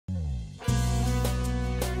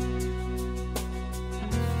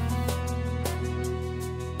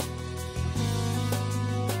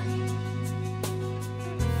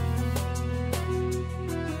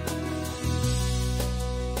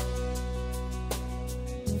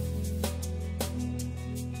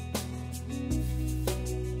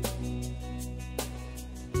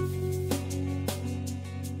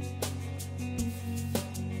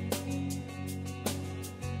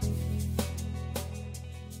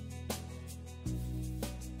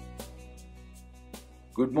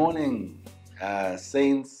Good morning,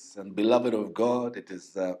 saints and beloved of God. It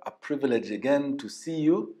is a privilege again to see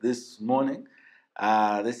you this morning.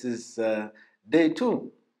 This is day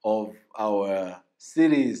 2 of our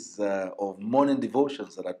series of morning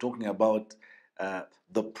devotions that are talking about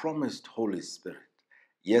the promised Holy Spirit.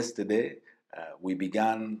 Yesterday, we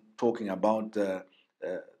began talking about the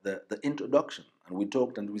introduction, and we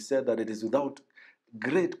talked and we said that it is without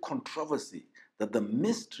great controversy that the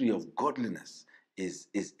mystery of godliness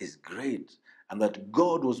is great, and that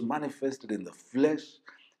God was manifested in the flesh.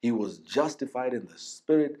 He was justified in the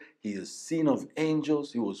spirit. He is seen of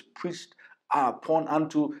angels. He was preached upon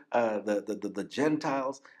unto the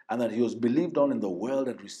Gentiles, and that he was believed on in the world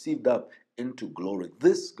and received up into glory.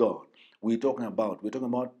 This God we're talking about. We're talking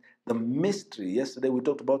about the mystery. Yesterday we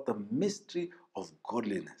talked about the mystery of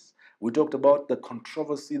godliness. We talked about the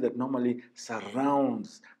controversy that normally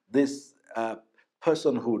surrounds this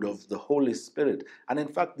personhood of the Holy Spirit, and in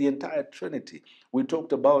fact the entire Trinity. We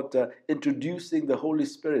talked about introducing the Holy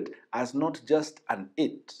Spirit as not just an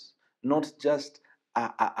it, not just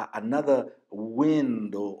another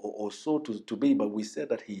wind or so to be, but we said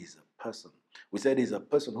that he is a person. We said he's a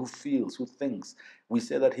person who feels, who thinks. We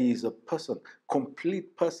said that he is a person,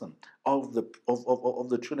 complete person of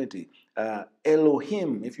the Trinity.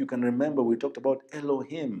 Elohim, if you can remember, we talked about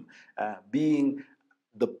Elohim being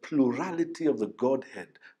the plurality of the Godhead,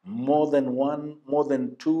 more than one, more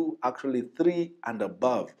than two, actually three and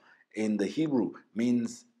above in the Hebrew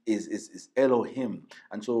means is Elohim.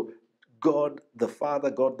 And so God the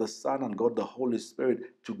Father, God the Son, and God the Holy Spirit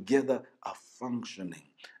together are functioning.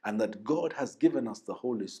 And that God has given us the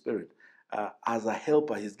Holy Spirit as a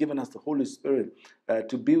helper. He's given us the Holy Spirit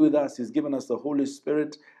to be with us. He's given us the Holy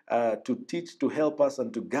Spirit to teach, to help us,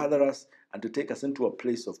 and to gather us, and to take us into a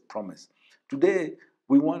place of promise. Today,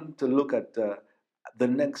 we want to look at the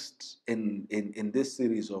next in this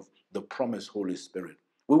series of the promised Holy Spirit.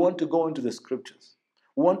 We want to go into the scriptures.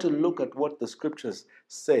 We want to look at what the scriptures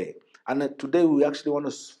say. And today we actually want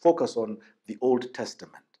to focus on the Old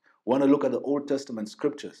Testament. We want to look at the Old Testament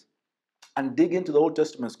scriptures and dig into the Old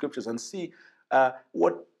Testament scriptures and see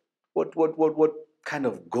what kind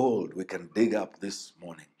of gold we can dig up this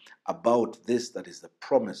morning about this that is the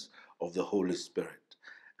promise of the Holy Spirit.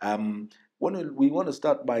 We want to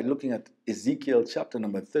start by looking at Ezekiel chapter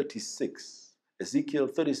number 36. Ezekiel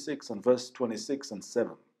 36 and verse 26 and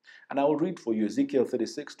 7. And I will read for you. Ezekiel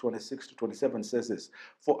 36, 26 to 27 says this: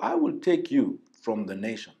 "For I will take you from the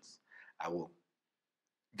nations. I will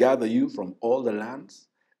gather you from all the lands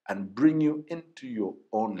and bring you into your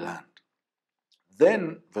own land.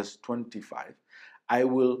 Then," verse 25, "I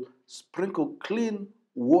will sprinkle clean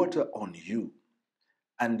water on you,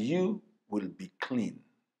 and you will be clean.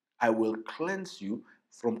 I will cleanse you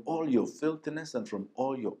from all your filthiness and from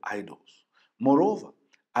all your idols. Moreover,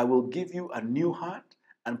 I will give you a new heart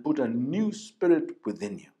and put a new spirit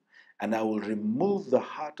within you. And I will remove the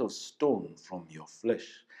heart of stone from your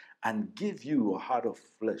flesh and give you a heart of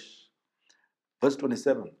flesh." Verse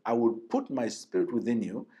 27, "I will put my spirit within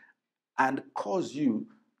you and cause you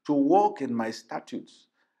to walk in my statutes,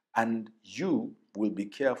 and you will be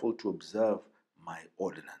careful to observe my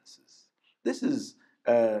ordinances." This is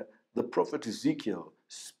the prophet Ezekiel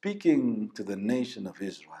speaking to the nation of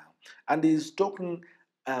Israel. And he's talking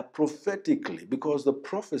prophetically, because the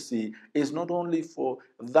prophecy is not only for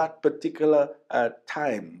that particular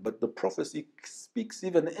time, but the prophecy speaks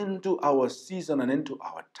even into our season and into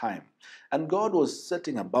our time. And God was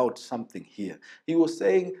setting about something here. He was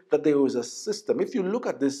saying that there was a system. If you look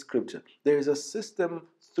at this scripture, there is a system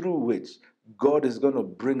through which God is going to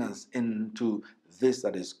bring us into this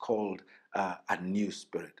that is called a new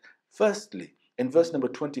spirit. Firstly, in verse number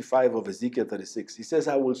 25 of Ezekiel 36, he says,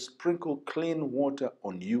 "I will sprinkle clean water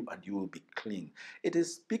on you and you will be clean." It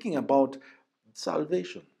is speaking about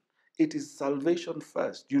salvation. It is salvation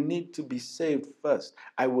first. You need to be saved first.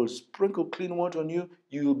 "I will sprinkle clean water on you.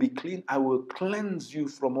 You will be clean. I will cleanse you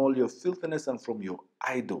from all your filthiness and from your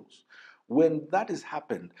idols." When that has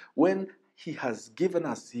happened, when he has given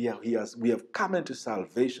us here, we have come into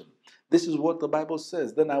salvation. This is what the Bible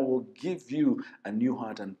says. "Then I will give you a new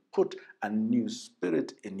heart and put a new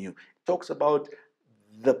spirit in you." It talks about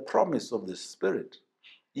the promise of the Spirit.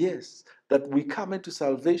 Yes, that we come into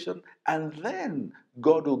salvation and then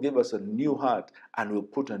God will give us a new heart and will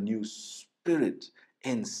put a new spirit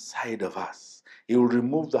inside of us. He will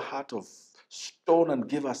remove the heart of stone and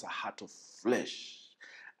give us a heart of flesh.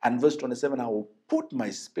 And verse 27, "I will put my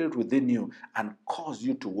spirit within you and cause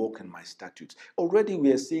you to walk in my statutes." Already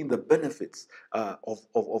we are seeing the benefits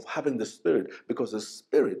of having the Spirit, because the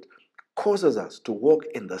Spirit causes us to walk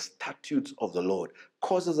in the statutes of the Lord,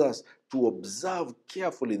 causes us to observe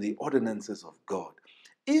carefully the ordinances of God.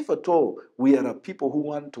 If at all we are a people who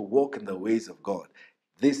want to walk in the ways of God,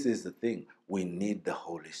 this is the thing. We need the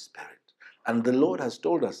Holy Spirit. And the Lord has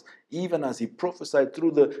told us, even as He prophesied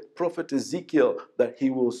through the prophet Ezekiel, that He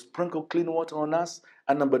will sprinkle clean water on us.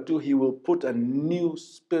 And number two, He will put a new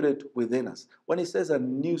spirit within us. When He says a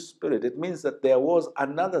new spirit, it means that there was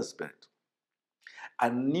another spirit. A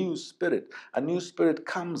new spirit. A new spirit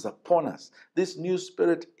comes upon us. This new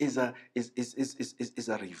spirit is a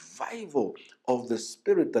revival of the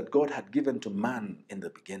spirit that God had given to man in the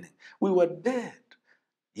beginning. We were dead.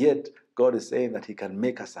 Yet God is saying that He can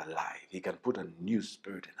make us alive. He can put a new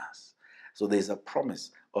spirit in us. So there's a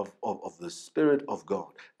promise of the Spirit of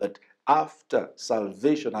God that after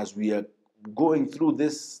salvation, as we are going through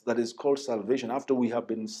this that is called salvation, after we have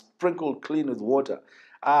been sprinkled clean with water,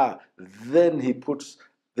 then He puts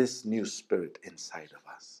this new spirit inside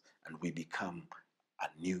of us and we become a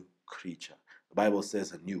new creature. The Bible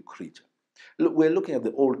says a new creature. Look, we're looking at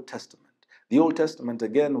the Old Testament. The Old Testament,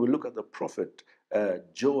 again, we look at the prophet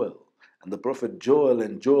Joel. And the prophet Joel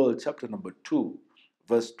in Joel chapter number 2,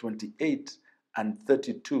 verse 28 and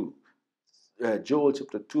 32. Joel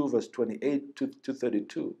chapter 2, verse 28 to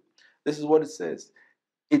 32. This is what it says.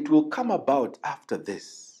 It will come about after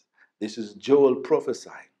this. This is Joel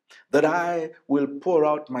prophesying, that I will pour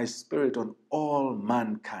out my spirit on all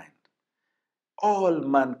mankind. All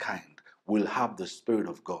mankind will have the Spirit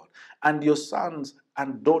of God, and your sons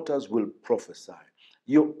and daughters will prophesy.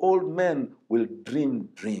 Your old men will dream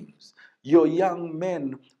dreams. Your young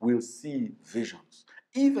men will see visions.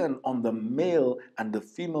 Even on the male and the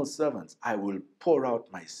female servants, I will pour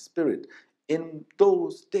out my Spirit in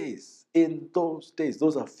those days. In those days.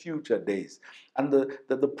 Those are future days. And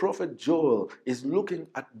the prophet Joel is looking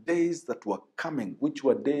at days that were coming, which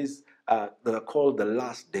were days that are called the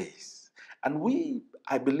last days. And we,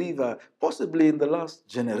 I believe, possibly in the last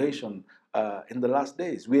generation, in the last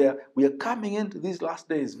days, we are coming into these last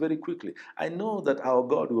days very quickly. I know that our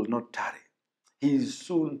God will not tarry. He is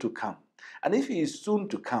soon to come. And if He is soon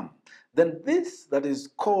to come, then this that is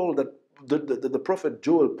called that the prophet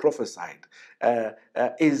Joel prophesied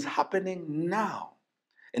is happening now.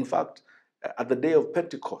 In fact, at the day of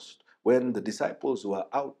Pentecost, when the disciples were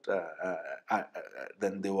out,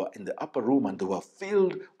 then they were in the upper room and they were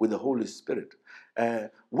filled with the Holy Spirit.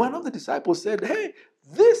 One of the disciples said, "Hey,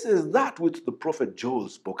 this is that which the prophet Joel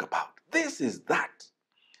spoke about. This is that."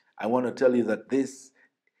 I want to tell you that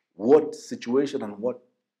what situation and what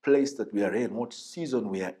place that we are in, what season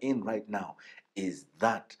we are in right now, is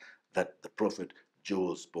that the prophet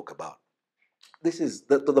Joel spoke about. This is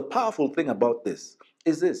the powerful thing about this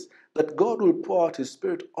is this, that God will pour out His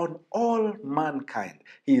Spirit on all mankind.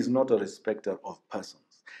 He is not a respecter of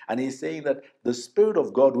persons. And He's saying that the Spirit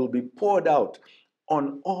of God will be poured out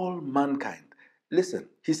on all mankind. Listen,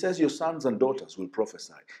 He says your sons and daughters will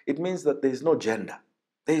prophesy. It means that there is no gender.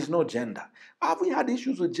 There is no gender. Have we had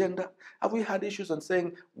issues with gender? Have we had issues on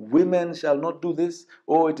saying women shall not do this?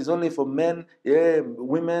 Or it is only for men,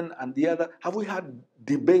 women and the other? Have we had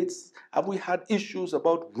debates? Have we had issues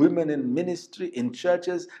about women in ministry, in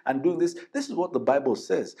churches, and doing this? This is what the Bible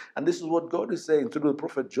says. And this is what God is saying through the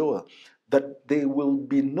prophet Joel, that there will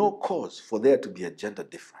be no cause for there to be a gender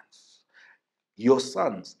difference. Your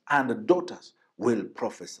sons and daughters will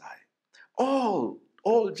prophesy.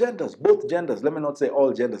 All genders, both genders. Let me not say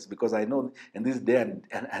all genders, because I know in this day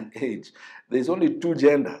and age, there's only two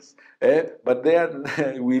genders. But then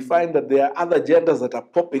we find that there are other genders that are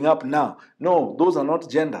popping up now. No, those are not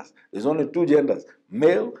genders. There's only two genders,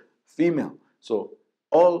 male, female. So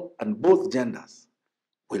all and both genders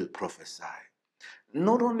will prophesy.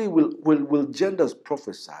 Not only will genders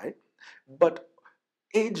prophesy, but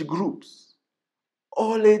age groups,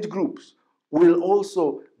 all age groups will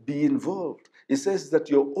also be involved. It says that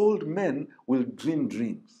your old men will dream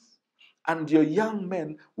dreams and your young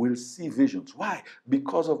men will see visions. Why?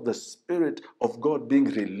 Because of the Spirit of God being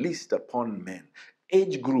released upon men.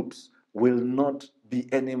 Age groups will not be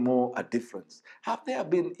any more a difference. Have there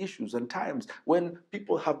been issues and times when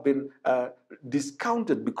people have been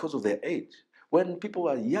discounted because of their age? When people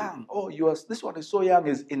are young, this one is so young,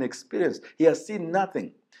 is inexperienced, he has seen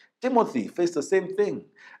nothing. Timothy faced the same thing.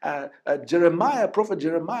 Prophet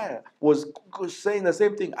Jeremiah was saying the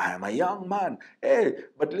same thing. I am a young man. Hey,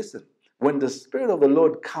 but listen, when the Spirit of the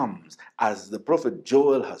Lord comes, as the prophet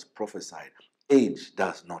Joel has prophesied, age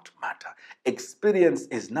does not matter. Experience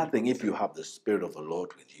is nothing if you have the Spirit of the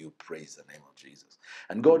Lord with you. Praise the name of Jesus.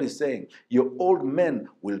 And God is saying, your old men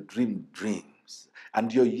will dream dreams,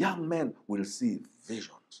 and your young men will see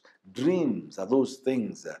visions. Dreams are those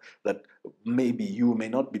things that maybe you may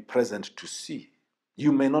not be present to see.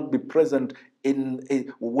 You may not be present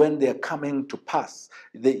when they are coming to pass.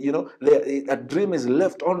 A dream is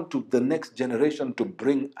left on to the next generation to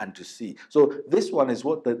bring and to see. So this one is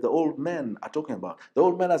what the old men are talking about. The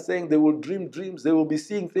old men are saying they will dream dreams, they will be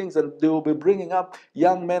seeing things, and they will be bringing up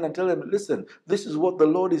young men and tell them, listen, this is what the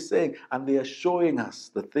Lord is saying, and they are showing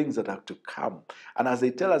us the things that are to come. And as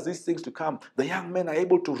they tell us these things to come, the young men are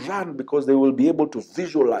able to run because they will be able to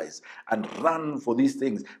visualize and run for these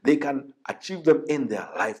things. They can achieve them in their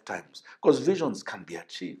lifetimes, because visions can be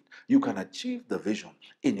achieved. You can achieve the vision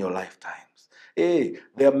in your lifetimes. Hey,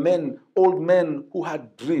 there are men, old men who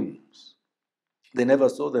had dreams. They never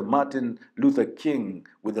saw them. Martin Luther King,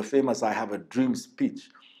 with the famous I Have a Dream speech,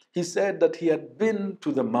 he said that he had been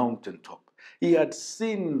to the mountaintop. He had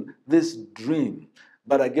seen this dream.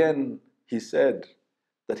 But again, he said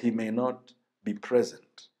that he may not be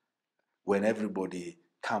present when everybody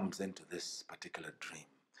comes into this particular dream.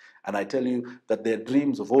 And I tell you that they're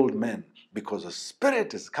dreams of old men, because the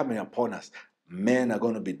Spirit is coming upon us. Men are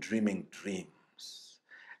going to be dreaming dreams.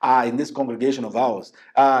 In this congregation of ours,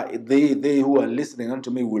 they who are listening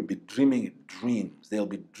unto me will be dreaming dreams. There'll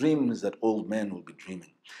be dreams that old men will be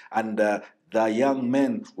dreaming. And the young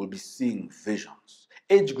men will be seeing visions.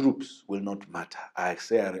 Age groups will not matter. I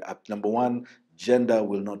say, number one, gender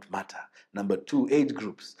will not matter. Number two, age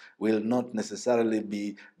groups will not necessarily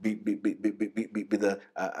be the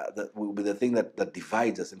thing that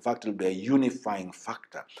divides us. In fact, it will be a unifying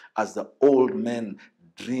factor. As the old men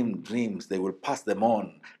dream dreams, they will pass them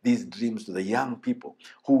on, these dreams, to the young people,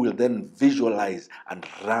 who will then visualize and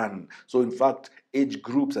run. So in fact, age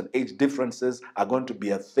groups and age differences are going to be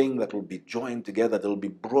a thing that will be joined together. They will be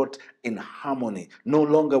brought in harmony. No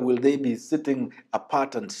longer will they be sitting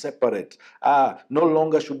apart and separate. No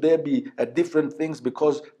longer should there be different things,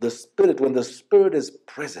 because the Spirit, when the Spirit is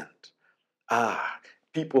present,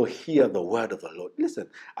 people hear the word of the Lord. Listen,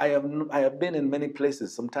 I have been in many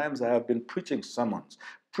places. Sometimes I have been preaching sermons,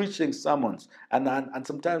 and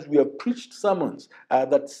sometimes we have preached sermons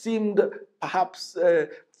that seemed perhaps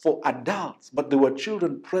for adults, but there were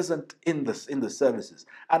children present in the services.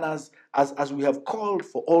 And as we have called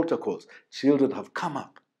for altar calls, children have come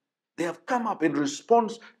up. They have come up in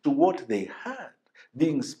response to what they heard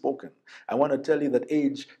being spoken. I want to tell you that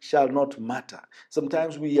age shall not matter.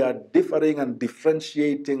 Sometimes we are differing and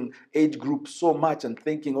differentiating age groups so much and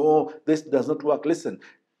thinking, oh, this does not work. Listen,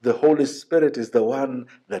 the Holy Spirit is the one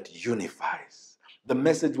that unifies. The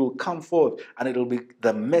message will come forth, and it'll be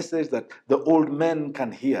the message that the old men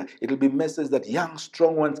can hear. It'll be message that young,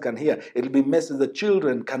 strong ones can hear. It'll be message that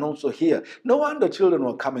children can also hear. No wonder children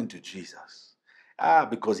were coming to Jesus.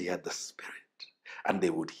 Because he had the Spirit, and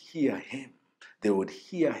they would hear him. They would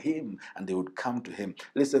hear him, and they would come to him.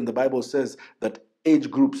 Listen, the Bible says that age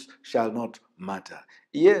groups shall not matter.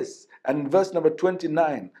 Yes, and verse number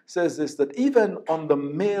 29 says this, that even on the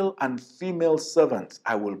male and female servants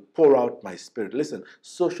I will pour out my Spirit. Listen,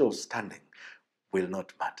 social standing will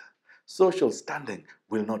not matter. Social standing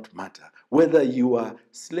will not matter. Whether you are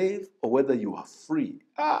slave or whether you are free.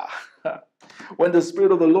 When the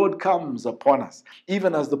Spirit of the Lord comes upon us,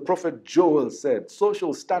 even as the prophet Joel said,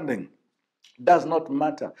 social standing does not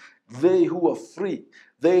matter. They who are free,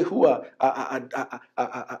 they who are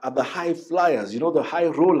the high flyers, the high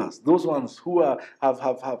rollers, those ones who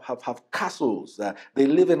have castles, they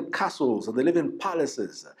live in castles and they live in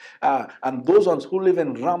palaces, and those ones who live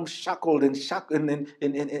in ramshackled in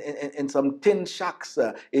some tin shacks,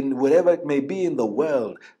 in wherever it may be in the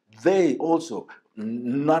world, they also,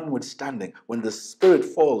 notwithstanding, when the Spirit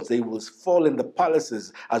falls, they will fall in the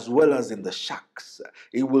palaces as well as in the shacks.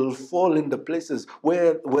 It will fall in the places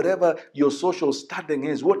wherever your social standing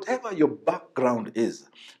is, whatever your background is.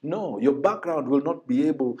 No, your background will not be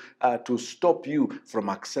able to stop you from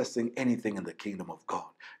accessing anything in the kingdom of God.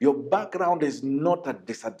 Your background is not a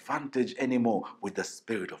disadvantage anymore with the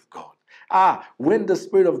Spirit of God. When the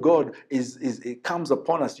Spirit of God it comes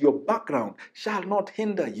upon us, your background shall not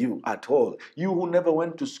hinder you at all. You who never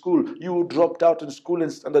went to school, you who dropped out in school in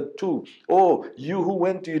standard 2, or you who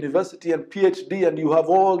went to university and PhD and you have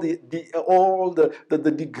all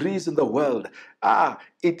the degrees in the world.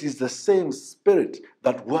 It is the same Spirit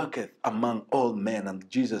that worketh among all men. And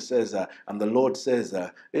Jesus says, and the Lord says,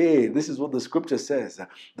 hey, this is what the scripture says,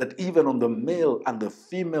 that even on the male and the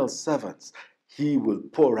female servants, he will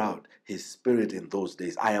pour out his Spirit in those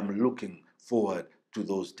days. I am looking forward to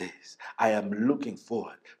those days. I am looking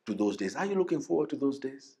forward to those days. Are you looking forward to those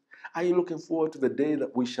days? Are you looking forward to the day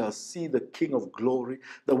that we shall see the King of Glory,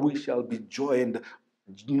 that we shall be joined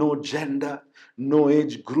no gender, no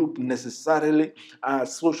age group necessarily,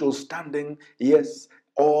 social standing. Yes,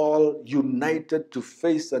 all united to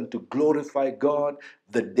face and to glorify God.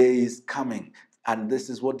 The day is coming. And this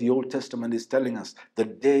is what the Old Testament is telling us. The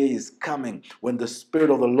day is coming when the Spirit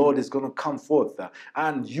of the Lord is going to come forth.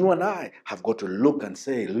 And you and I have got to look and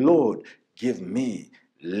say, Lord, give me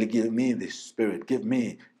the Spirit. Give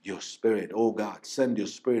me your Spirit. Oh God, send your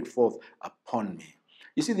Spirit forth upon me.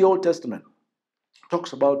 You see, the Old Testament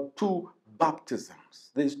talks about two baptisms.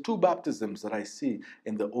 There's two baptisms that I see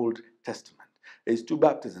in the Old Testament. There's two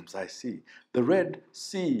baptisms I see. The Red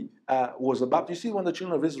Sea was a baptism. You see, when the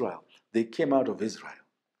children of Israel, they came out of Israel.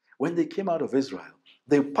 When they came out of Israel,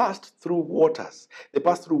 they passed through waters. They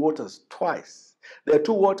passed through waters twice. There are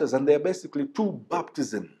two waters, and they're basically two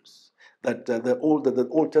baptisms that the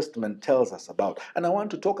Old Testament tells us about. And I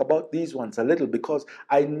want to talk about these ones a little because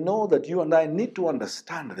I know that you and I need to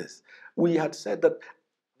understand this. We had said that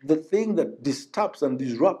the thing that disturbs and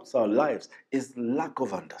disrupts our lives is lack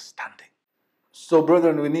of understanding. So,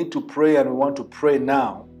 brethren, we need to pray, and we want to pray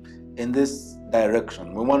now in this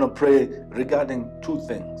direction. We want to pray regarding two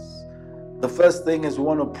things. The first thing is we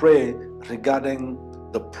want to pray regarding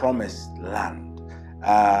the promised land.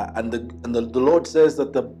 And the Lord says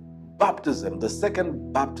that the baptism, the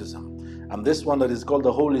second baptism, and this one that is called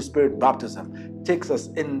the Holy Spirit baptism, takes us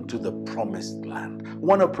into the promised land. We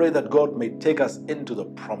want to pray that God may take us into the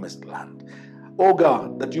promised land. Oh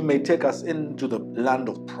God, that you may take us into the land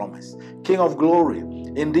of promise. King of glory,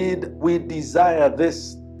 indeed we desire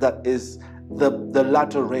this that is the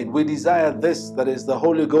latter rain. We desire this that is the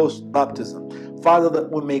Holy Ghost baptism. Father, that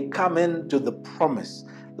we may come into the promise,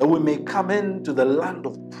 that we may come into the land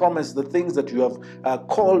of promise, the things that you have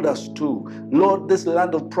called us to. Lord, this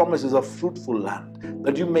land of promise is a fruitful land,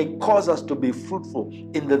 that you may cause us to be fruitful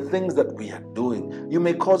in the things that we are doing. You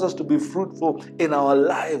may cause us to be fruitful in our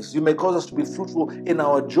lives. You may cause us to be fruitful in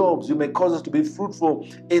our jobs. You may cause us to be fruitful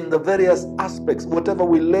in the various aspects, whatever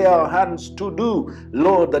we lay our hands to do.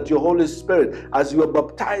 Lord, that your Holy Spirit, as you have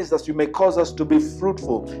baptized us, you may cause us to be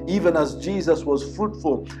fruitful, even as Jesus was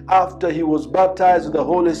fruitful after he was baptized with the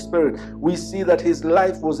Holy Spirit. We see that his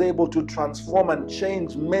life was able to transform and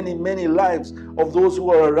change many, many lives of those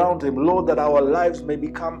who are around him. Lord, that our lives may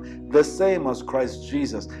become the same as Christ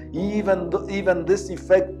Jesus. Even this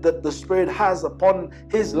effect that the Spirit has upon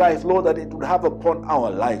his life, Lord, that it would have upon our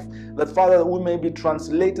life. That, Father, that we may be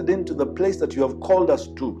translated into the place that you have called us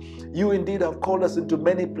to. You indeed have called us into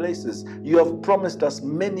many places. You have promised us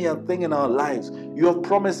many a thing in our lives. You have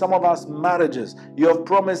promised some of us marriages. You have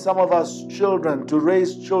promised some of us children, to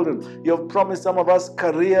raise children. You have promised some of us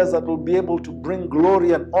careers that will be able to bring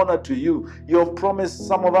glory and honor to you. You have promised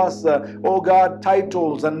some of us, oh God,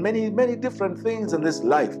 titles and many, many different things in this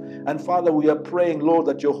life. And Father, we are praying, Lord,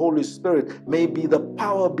 that your Holy Spirit may be the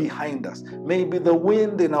power behind us, may be the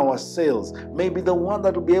wind in our sails, may be the one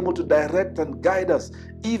that will be able to direct and guide us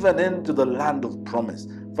even into the land of promise.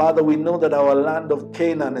 Father, we know that our land of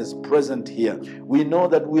Canaan is present here. We know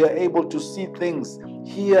that we are able to see things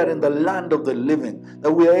here in the land of the living,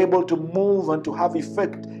 that we are able to move and to have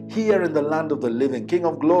effect here in the land of the living. King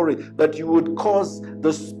of glory, that you would cause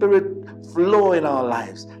the Spirit flow in our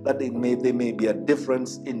lives, that there may be a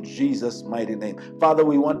difference in Jesus' mighty name. Father,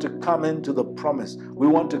 we want to come into the promise. We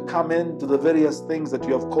want to come into the various things that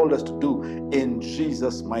you have called us to do in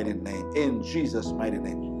Jesus' mighty name. In Jesus' mighty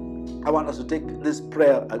name. I want us to take this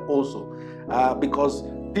prayer also because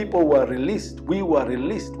people were released. We were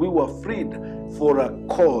released. We were freed for a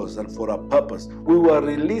cause and for a purpose. We were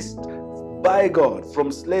released by God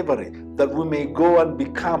from slavery, that we may go and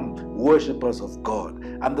become worshipers of God,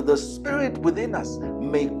 and that the Spirit within us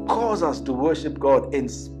may cause us to worship God in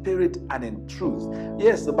spirit and in truth.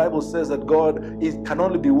 Yes, the Bible says that God can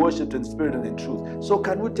only be worshipped in spirit and in truth. So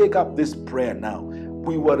can we take up this prayer now?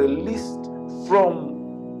 We were released from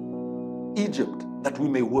Egypt that we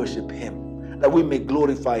may worship him, that we may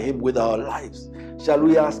glorify him with our lives. Shall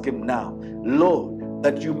we ask him now, Lord,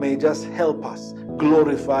 that you may just help us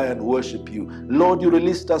glorify and worship you. Lord, you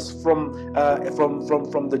released us from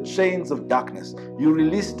the chains of darkness. You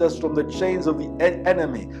released us from the chains of the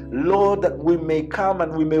enemy. Lord, that we may come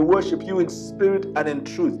and we may worship you in spirit and in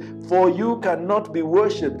truth. For you cannot be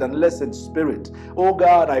worshipped unless in spirit. Oh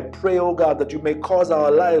God, I pray, oh God, that you may cause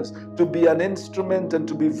our lives to be an instrument and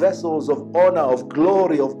to be vessels of honor, of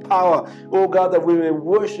glory, of power. Oh God, that we may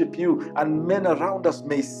worship you and men around us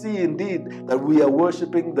may see indeed that we are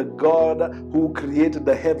worshiping the God who created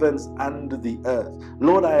the heavens and the earth.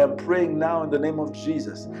 Lord, I am praying now in the name of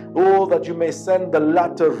Jesus, oh, that you may send the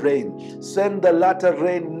latter rain. Send the latter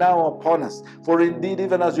rain now upon us. For indeed,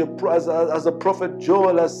 even as the prophet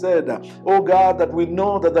Joel has said, oh God, that we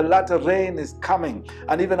know that the latter rain is coming.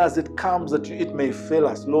 And even as it comes, that it may fill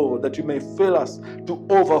us, Lord, that you may fill us to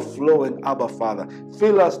overflowing, Abba Father.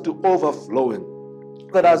 Fill us to overflowing.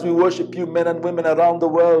 That as we worship you, men and women around the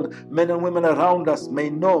world, men and women around us may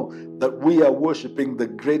know that we are worshiping the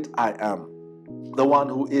great I am, the one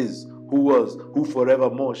who is, who was, who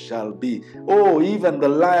forevermore shall be. Oh, even the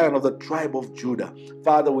Lion of the tribe of Judah.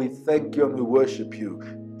 Father, we thank you and we worship you.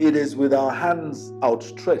 It is with our hands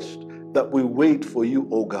outstretched that we wait for you,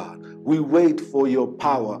 O God. We wait for your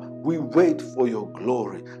power. We wait for your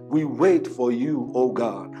glory. We wait for you, O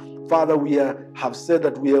God. Father, we have said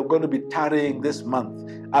that we are going to be tarrying this month.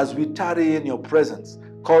 As we tarry in your presence,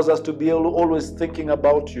 cause us to be always thinking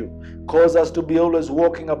about you. Cause us to be always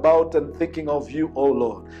walking about and thinking of you, O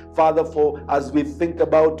Lord. Father, for as we think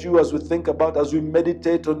about you, as we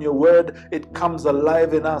meditate on your word, it comes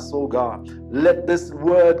alive in us, O God. Let this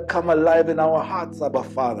word come alive in our hearts, Abba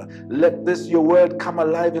Father. Let this your word come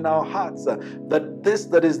alive in our hearts, that this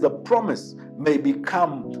that is the promise may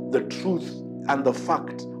become the truth and the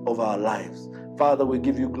fact of our lives. Father, we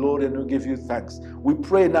give you glory and we give you thanks. We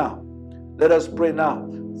pray now. Let us pray now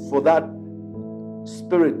for that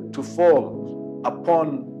spirit to fall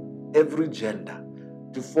upon every gender,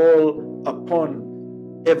 to fall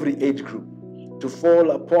upon every age group, to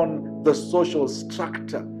fall upon the social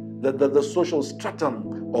structure, the social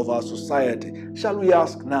stratum of our society. Shall we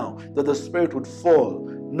ask now that the Spirit would fall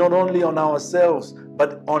not only on ourselves,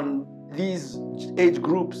 but on these age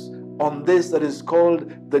groups, on this that is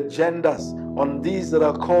called the genders, on these that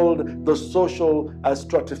are called the social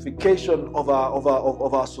stratification of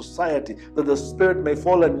our society, that the Spirit may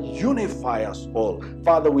fall and unify us all.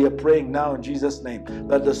 Father, we are praying now in Jesus' name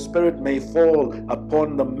that the Spirit may fall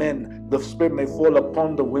upon the men, the Spirit may fall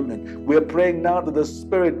upon the women. We are praying now that the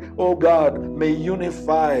Spirit, oh God, may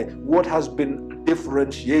unify what has been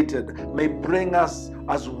differentiated, may bring us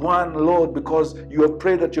as one, Lord, because you have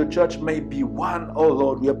prayed that your church may be one, oh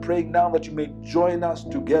Lord. We are praying now that you may join us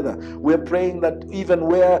together. We are praying that even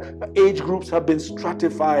where age groups have been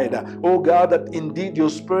stratified, oh God, that indeed your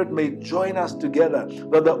Spirit may join us together,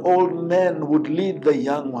 that the old men would lead the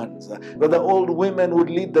young ones, that the old women would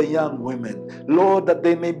lead the young women. Lord, that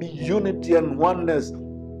there may be unity and oneness.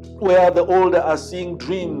 Where the older are seeing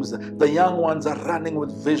dreams, the young ones are running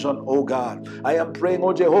with vision, oh God. I am praying,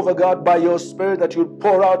 oh Jehovah God, by your Spirit, that you would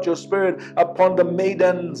pour out your Spirit upon the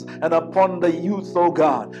maidens and upon the youth, oh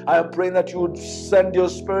God. I am praying that you would send your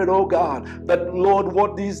Spirit, oh God, that Lord,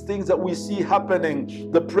 what these things that we see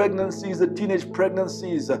happening, the pregnancies, the teenage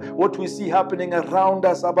pregnancies, what we see happening around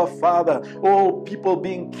us, Abba Father, oh, people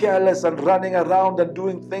being careless and running around and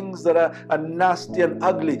doing things that are nasty and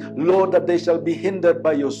ugly, Lord, that they shall be hindered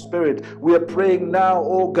by your Spirit. We are praying now,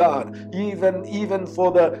 oh God, even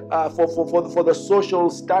for the social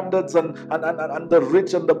standards and the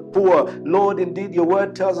rich and the poor. Lord, indeed, your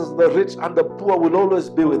word tells us the rich and the poor will always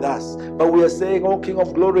be with us. But we are saying, oh King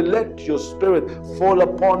of glory, let your Spirit fall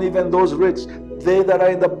upon even those rich, they that are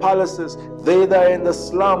in the palaces, they that are in the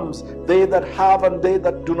slums, they that have and they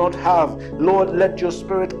that do not have. Lord, let your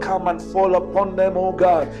Spirit come and fall upon them, oh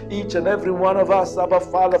God, each and every one of us, Abba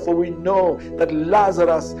Father, for we know that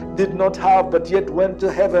Lazarus did not have but yet went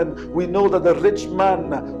to heaven. We know that the rich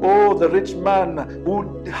man, oh, the rich man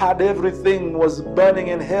who had everything was burning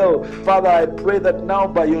in hell. Father, I pray that now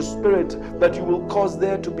by your Spirit that you will cause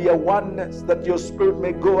there to be a oneness, that your Spirit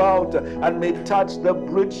may go out and may touch the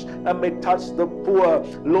rich and may touch the poor.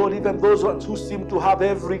 Lord, even those ones who seem to have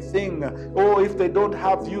everything, oh, if they don't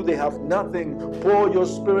have you, they have nothing. Pour your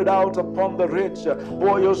Spirit out upon the rich,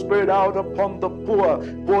 pour your Spirit out upon the poor,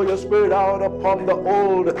 pour your Spirit out upon the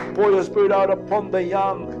old, pour your Spirit out upon the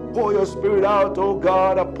young. Pour your Spirit out, oh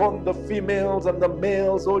God, upon the females and the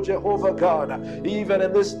males, oh Jehovah God. Even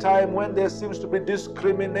in this time when there seems to be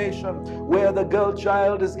discrimination, where the girl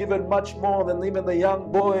child is given much more than even the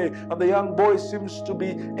young boy, and the young boy seems to be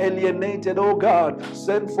alienated, oh God,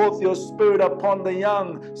 send forth your Spirit upon the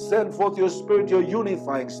young. Send forth your Spirit, your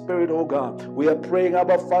unifying Spirit, oh God. We are praying,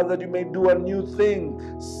 Abba Father, that you may do a new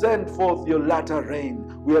thing. Send forth your latter rain.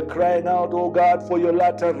 We are crying out, oh God, for your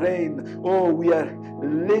latter rain. Oh, we are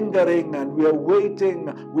lingering and we are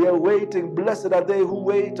waiting. We are waiting. Blessed are they who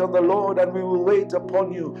wait on the Lord, and we will wait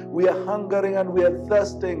upon you. We are hungering and we are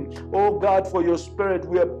thirsting, oh God, for your Spirit.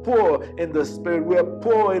 We are poor in the Spirit. We are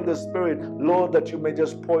poor in the Spirit. Lord, that you may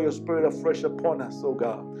just pour your Spirit afresh upon us, oh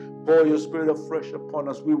God. Pour your Spirit afresh upon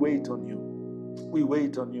us. We wait on you. We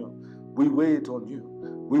wait on you. We wait on you.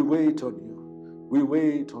 We wait on you. We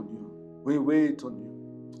wait on you. We wait on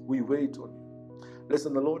you. We wait on you.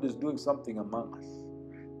 Listen, the Lord is doing something among us.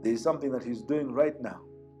 There is something that He's doing right now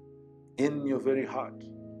in your very heart.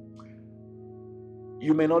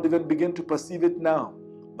 You may not even begin to perceive it now,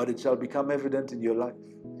 but it shall become evident in your life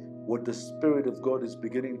what the Spirit of God is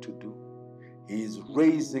beginning to do. He is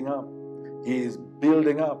raising up. He is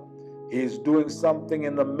building up. He is doing something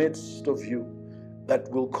in the midst of you that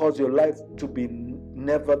will cause your life to be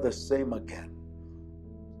never the same again.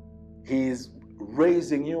 He is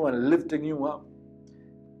raising you and lifting you up.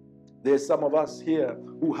 There's some of us here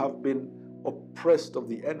who have been oppressed of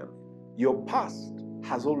the enemy. Your past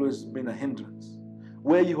has always been a hindrance.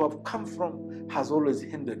 Where you have come from has always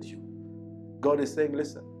hindered you. God is saying,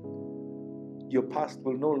 listen, your past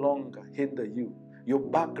will no longer hinder you. Your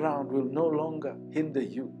background will no longer hinder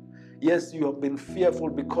you. Yes, you have been fearful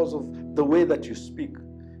because of the way that you speak.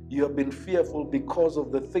 You have been fearful because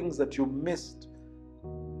of the things that you missed.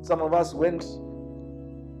 Some of us went,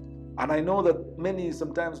 and I know that many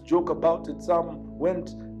sometimes joke about it. Some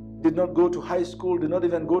went, did not go to high school, did not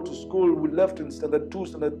even go to school. We left in standard 2,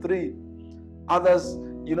 standard 3. Others,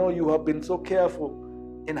 you have been so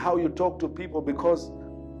careful in how you talk to people because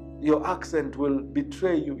your accent will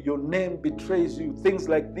betray you. Your name betrays you. Things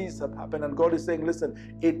like these have happened. And God is saying,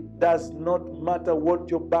 listen, it does not matter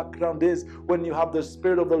what your background is. When you have the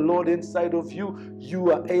Spirit of the Lord inside of you,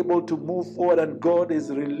 you are able to move forward, and God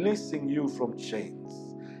is releasing you from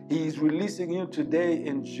chains. He is releasing you today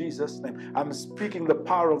in Jesus' name. I'm speaking the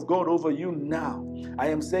power of God over you now. I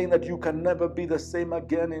am saying that you can never be the same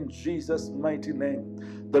again in Jesus' mighty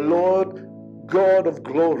name. The Lord God of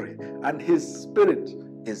glory and His Spirit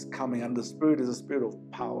is coming, and the Spirit is a spirit of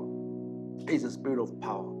power. He's a spirit of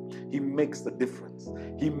power. He makes the difference.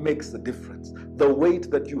 He makes the difference. The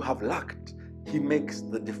weight that you have lacked, He makes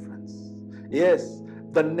the difference. Yes,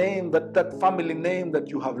 the name, that family name that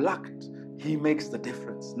you have lacked, He makes the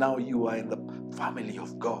difference. Now you are in the family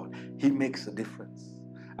of God. He makes a difference.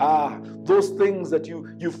 Those things that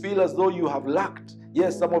you feel as though you have lacked.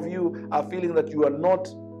 Yes, some of you are feeling that you are not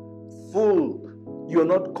full. You are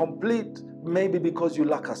not complete. Maybe because you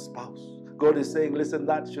lack a spouse. God is saying, listen,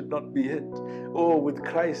 that should not be it. Oh, with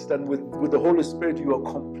Christ and with the Holy Spirit, you are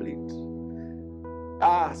complete.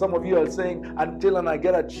 Some of you are saying, until I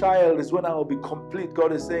get a child is when I will be complete.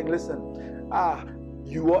 God is saying, listen, I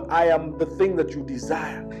am the thing that you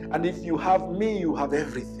desire. And if you have me, you have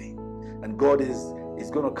everything. And God is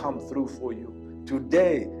going to come through for you.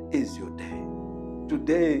 Today is your day.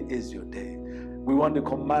 Today is your day. We want to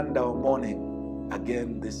command our morning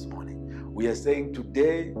again this morning. We are saying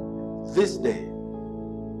today, this day,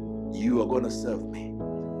 you are going to serve me.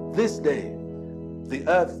 This day, the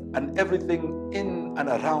earth and everything in and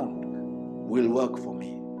around will work for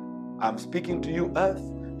me. I'm speaking to you, earth.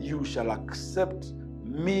 You shall accept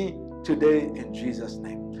me today in Jesus'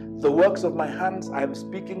 name. The works of my hands I am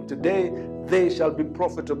speaking today, they shall be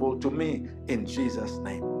profitable to me in Jesus'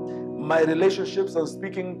 name. My relationships I'm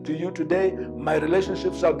speaking to you today, my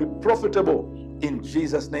relationships shall be profitable in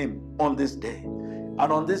Jesus' name on this day.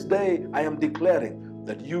 And on this day, I am declaring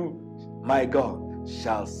that you, my God,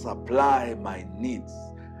 shall supply my needs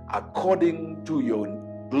according to your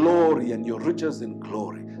glory and your riches in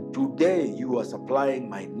glory. Today, you are supplying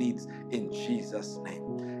my needs in Jesus'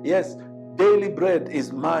 name. Yes, daily bread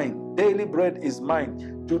is mine. Daily bread is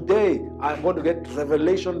mine. Today, I'm going to get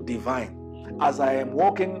revelation divine. As I am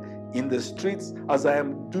walking in the streets, as I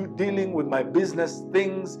am dealing with my business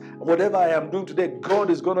things, whatever I am doing today, God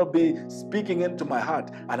is going to be speaking into my heart,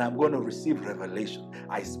 and I'm going to receive revelation.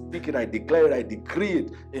 I speak it, I declare it, I decree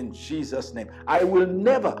it in Jesus' name. I will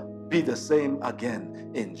never be the same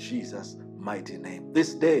again in Jesus' mighty name.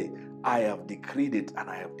 This day, I have decreed it and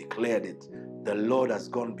I have declared it. The Lord has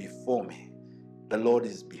gone before me. The Lord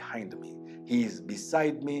is behind me. He is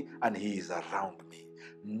beside me and He is around me.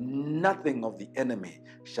 Nothing of the enemy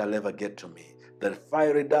shall ever get to me. The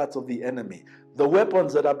fiery darts of the enemy, the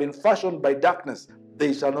weapons that have been fashioned by darkness,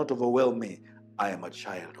 they shall not overwhelm me. I am a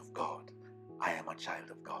child of God. I am a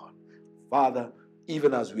child of God. Father,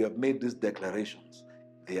 even as we have made these declarations,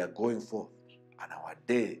 they are going forth, and our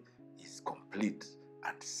day is complete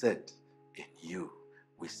and set in you.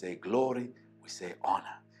 We say glory, we say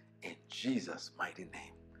honor. In Jesus' mighty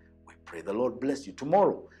name, we pray. The Lord bless you.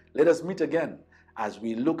 Tomorrow, let us meet again as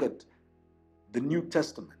we look at the New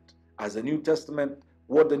Testament, as the New Testament,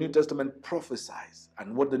 what the New Testament prophesies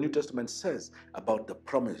and what the New Testament says about the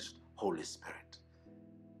promised Holy Spirit.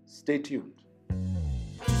 Stay tuned.